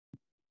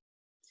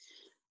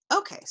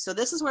Okay, so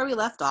this is where we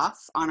left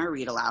off on our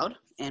read aloud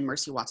in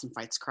Mercy Watson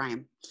Fights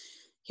Crime.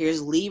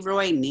 Here's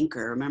Leroy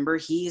Ninker. Remember,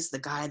 he's the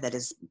guy that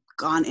has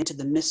gone into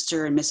the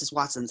Mr. and Mrs.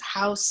 Watson's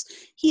house.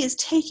 He is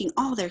taking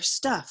all their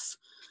stuff.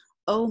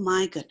 Oh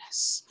my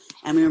goodness.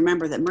 And we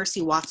remember that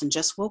Mercy Watson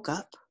just woke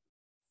up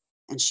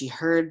and she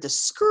heard the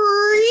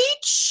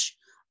screech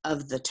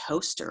of the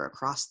toaster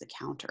across the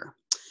counter.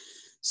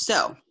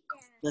 So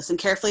listen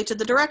carefully to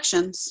the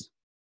directions.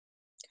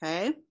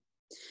 Okay.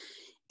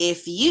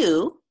 If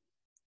you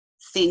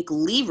think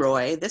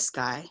Leroy, this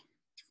guy,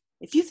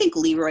 if you think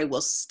Leroy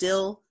will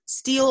still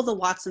steal the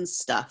Watson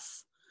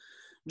stuff,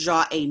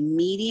 draw a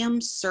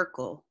medium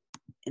circle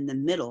in the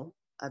middle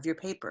of your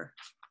paper.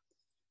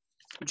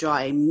 Draw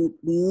a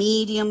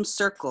medium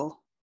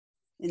circle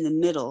in the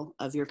middle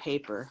of your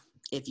paper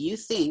if you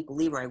think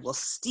Leroy will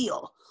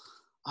steal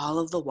all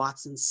of the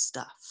Watson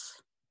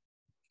stuff.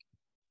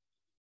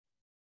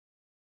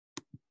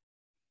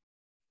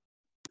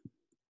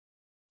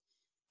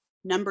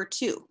 Number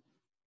 2,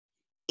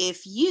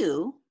 if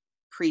you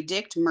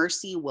predict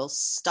Mercy will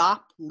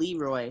stop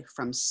Leroy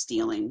from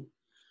stealing,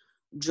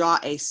 draw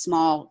a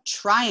small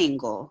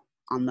triangle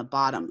on the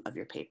bottom of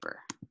your paper.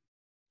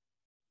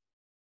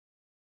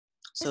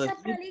 So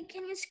Mr. Pelly,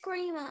 can you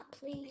scream up,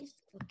 please?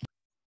 Okay.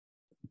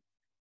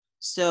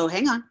 So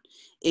hang on.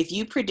 If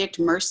you predict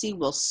Mercy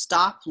will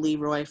stop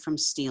Leroy from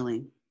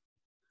stealing,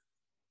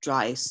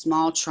 draw a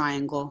small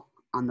triangle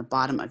on the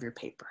bottom of your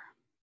paper.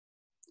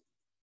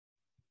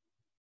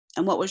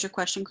 And what was your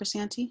question,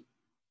 Chrysanthi?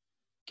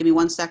 Give me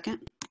 1 second.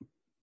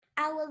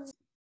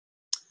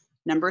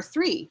 Number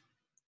 3,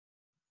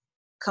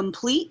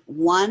 complete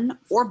one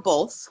or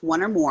both,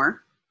 one or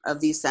more of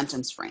these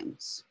sentence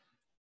frames.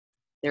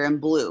 They're in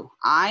blue.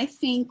 I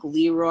think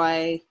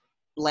Leroy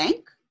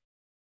blank.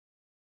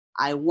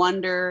 I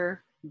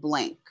wonder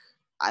blank.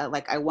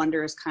 I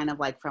wonder is kind of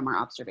like from our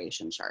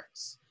observation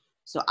charts.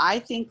 So I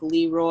think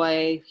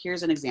Leroy,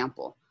 here's an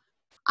example.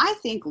 I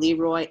think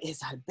Leroy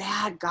is a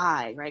bad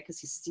guy, right? Because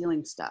he's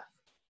stealing stuff.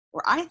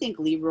 Or I think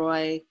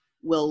Leroy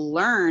will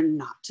learn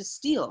not to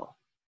steal.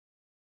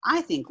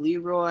 I think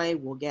Leroy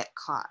will get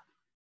caught.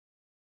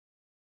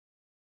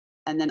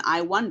 And then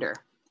I wonder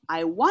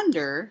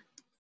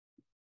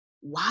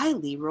why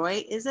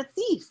Leroy is a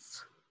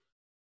thief.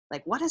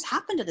 Like, what has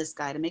happened to this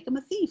guy to make him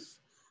a thief?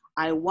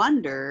 I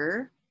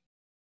wonder,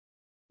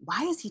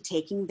 why is he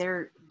taking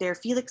their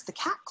Felix the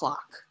cat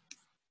clock?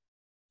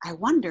 I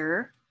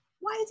wonder,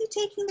 why is he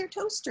taking their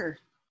toaster?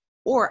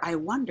 Or I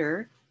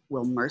wonder,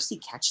 will Mercy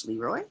catch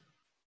Leroy?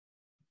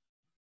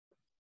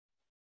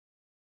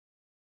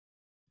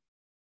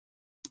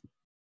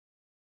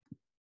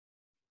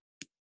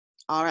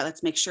 All right,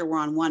 let's make sure we're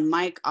on one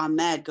mic.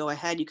 Ahmed, go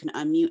ahead. You can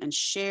unmute and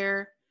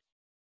share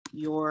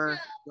your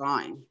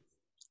drawing.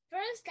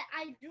 First,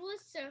 I drew a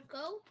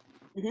circle.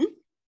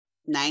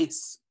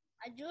 Nice.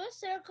 I drew a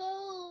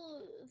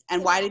circle.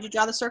 And why did you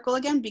draw the circle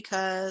again?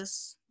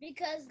 Because Leroy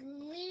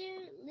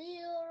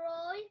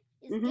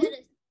is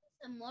getting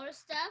some more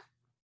stuff.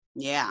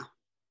 Yeah.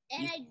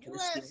 And I drew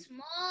a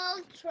small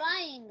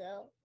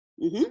triangle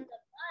on the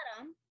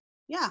bottom.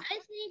 Yeah. I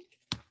think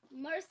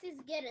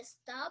Mercy's gonna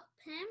stop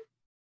him.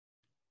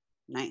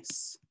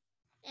 Nice.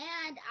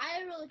 And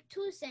I wrote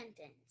 2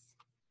 sentences.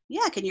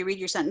 Yeah, can you read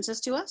your sentences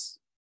to us?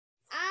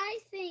 I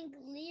think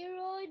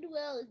Leroy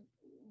will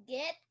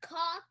get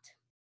caught.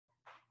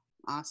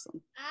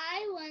 Awesome.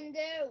 I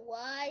wonder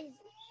why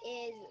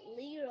is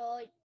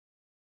Leroy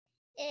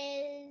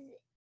is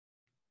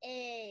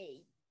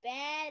a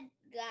bad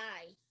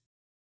guy.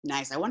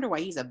 Nice. I wonder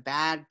why he's a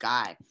bad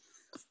guy.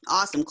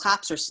 Awesome.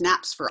 Claps or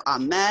snaps for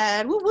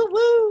Ahmed. Woo, woo,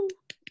 woo.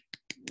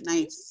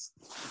 Nice.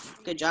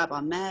 Good job,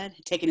 Ahmed.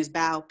 Taking his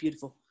bow.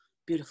 Beautiful.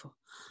 Beautiful.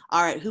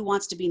 All right. Who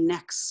wants to be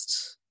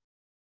next?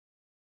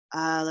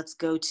 Let's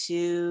go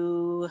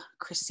to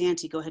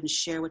Chrysanthi. Go ahead and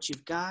share what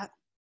you've got.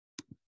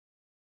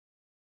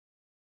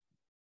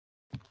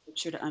 Make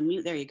sure to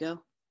unmute. There you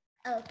go.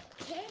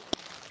 Okay.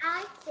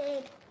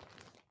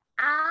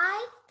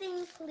 I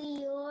think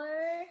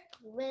Leroy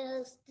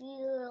will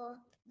steal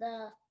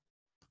the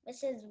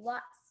Mrs.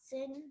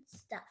 Watson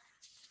stuff.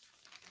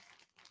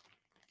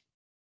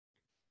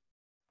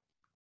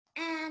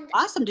 And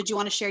awesome. Did you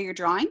want to share your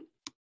drawing?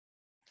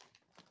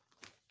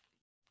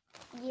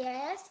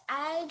 Yes,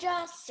 I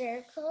draw a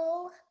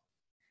circle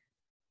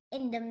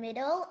in the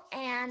middle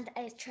and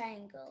a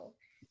triangle.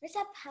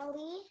 Mr.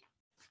 Pelly?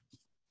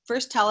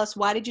 First, tell us,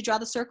 why did you draw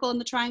the circle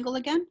and the triangle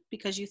again?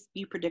 Because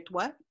you predict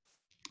what?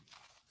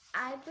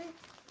 I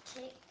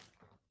predict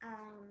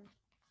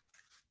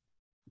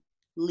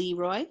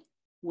Leroy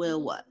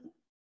will what?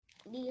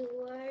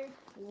 Leroy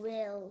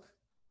will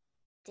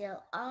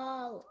steal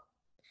all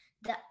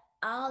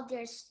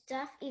their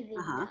stuff, even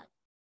the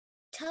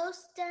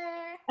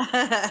toaster,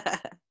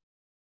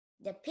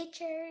 the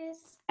pictures.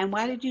 And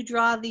why did you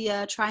draw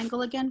the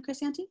triangle again,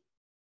 Chrysanthi?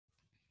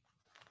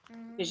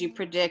 Because you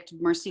predict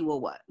Mercy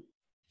will what?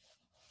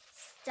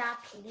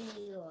 Stop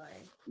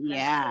Leroy.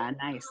 Yeah,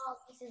 nice.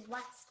 This is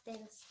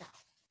Watson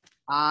stuff.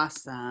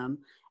 Awesome.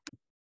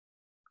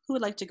 Who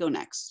would like to go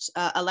next?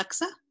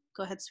 Alexa,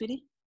 go ahead,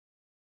 sweetie.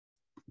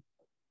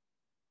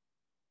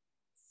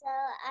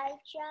 I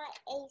draw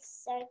a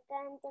circle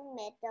in the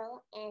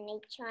middle and a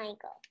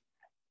triangle.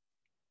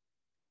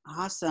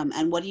 Awesome.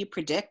 And what do you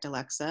predict,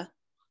 Alexa?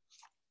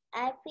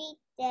 I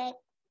predict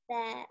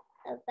that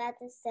about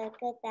the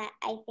circle that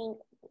I think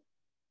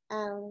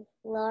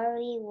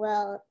Lori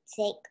will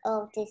take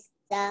all this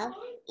stuff,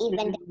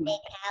 even the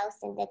big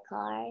house and the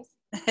cars.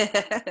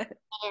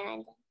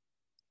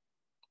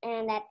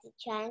 And at the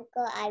triangle,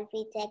 I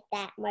predict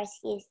that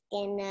Mercy is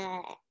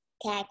gonna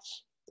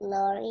catch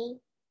Lori.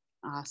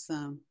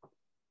 Awesome.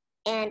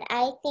 And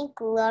I think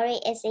Lori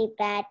is a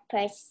bad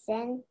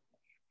person.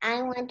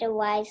 I wonder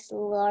why is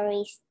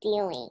Lori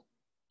stealing.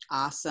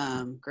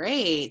 Awesome.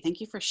 Great. Thank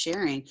you for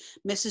sharing.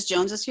 Mrs.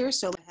 Jones is here,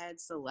 so go ahead,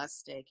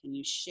 Celeste. Can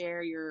you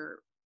share your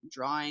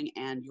drawing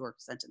and your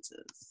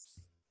sentences?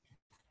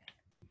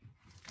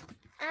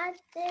 I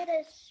did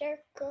a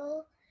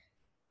circle.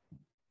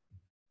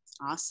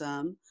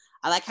 Awesome.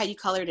 I like how you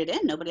colored it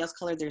in. Nobody else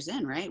colored theirs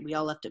in, right? We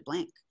all left it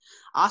blank.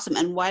 Awesome.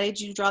 And why did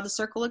you draw the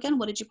circle again?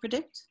 What did you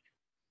predict?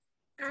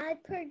 I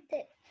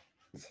predict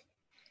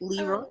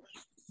Leroy?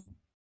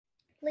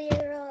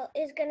 Leroy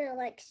is gonna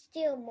like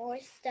steal more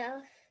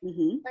stuff.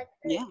 Like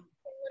the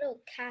little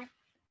cat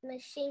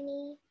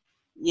machine.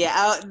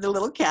 Yeah, the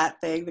little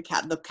cat thing, the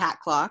cat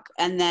clock.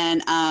 And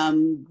then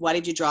why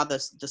did you draw the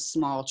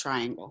small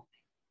triangle?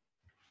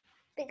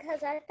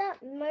 Because I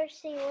thought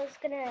Mercy was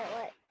gonna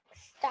like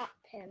stop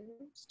him.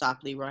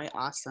 Stop Leroy.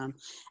 Awesome.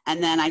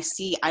 And then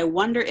I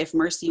wonder if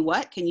Mercy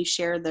what? Can you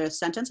share the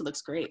sentence? It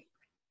looks great.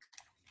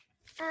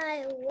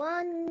 I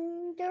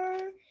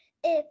wonder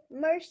if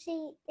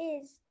Mercy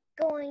is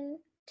going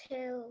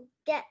to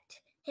get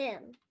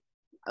him.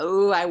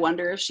 Oh, I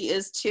wonder if she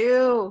is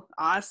too.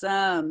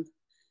 Awesome.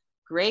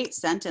 Great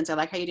sentence. I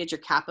like how you did your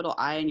capital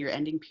I and your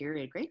ending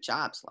period. Great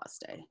job,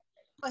 Celeste.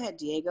 Go ahead,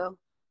 Diego.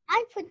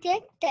 I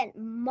predict that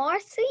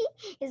Mercy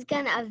is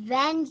going to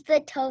avenge the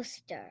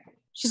toaster.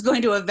 She's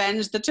going to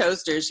avenge the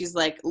toaster. She's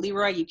like,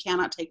 Leroy, you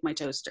cannot take my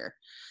toaster.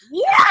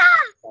 Yeah!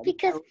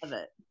 Because, I love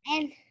it.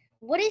 And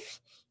what if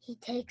he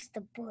takes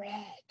the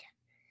bread?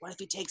 What if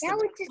he takes that the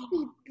would just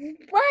be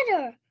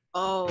butter.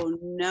 Oh,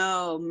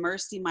 no.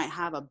 Mercy might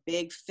have a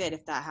big fit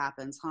if that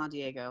happens, huh,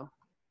 Diego?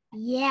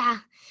 Yeah.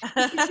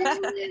 Because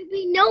then there will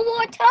be no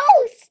more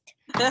toast.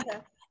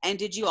 And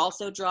did you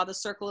also draw the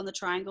circle and the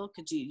triangle?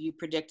 Could you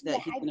predict that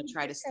he's going to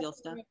try to steal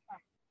stuff?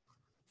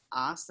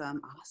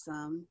 Awesome.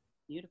 Awesome.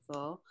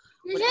 Beautiful.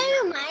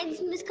 That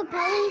reminds me, Miss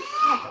Capelli.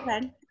 Go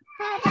ahead.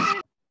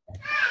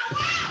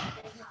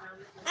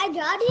 I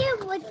got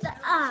it with the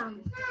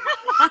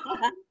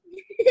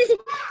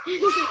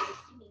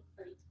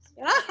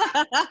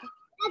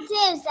That's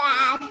so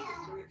sad.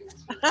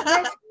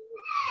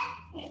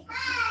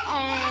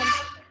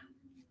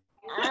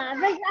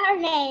 And what's our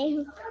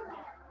name?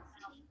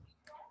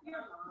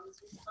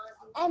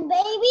 And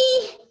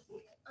baby,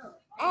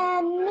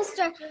 and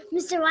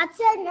Mr.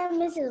 Watson and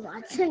Mrs.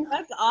 Watson.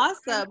 That's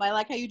awesome. I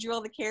like how you drew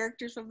all the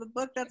characters from the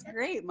book. That's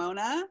great,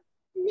 Mona.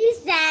 He's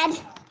sad.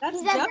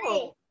 That's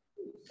dope.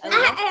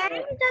 I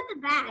already got the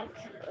bag.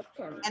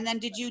 And then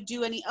did you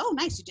do any, oh,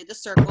 nice. You did the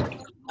circle.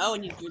 Oh,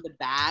 and you drew the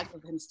bag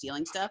of him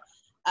stealing stuff.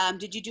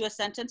 Did you do a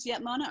sentence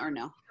yet, Mona, or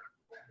no?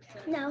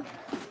 No.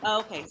 Oh,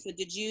 okay. So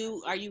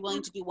are you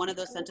willing to do one of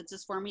those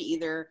sentences for me?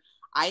 Either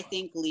I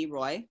think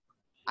Leroy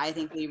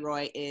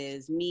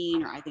is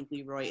mean, or I think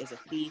Leroy is a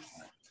thief,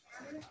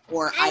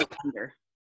 or I wonder.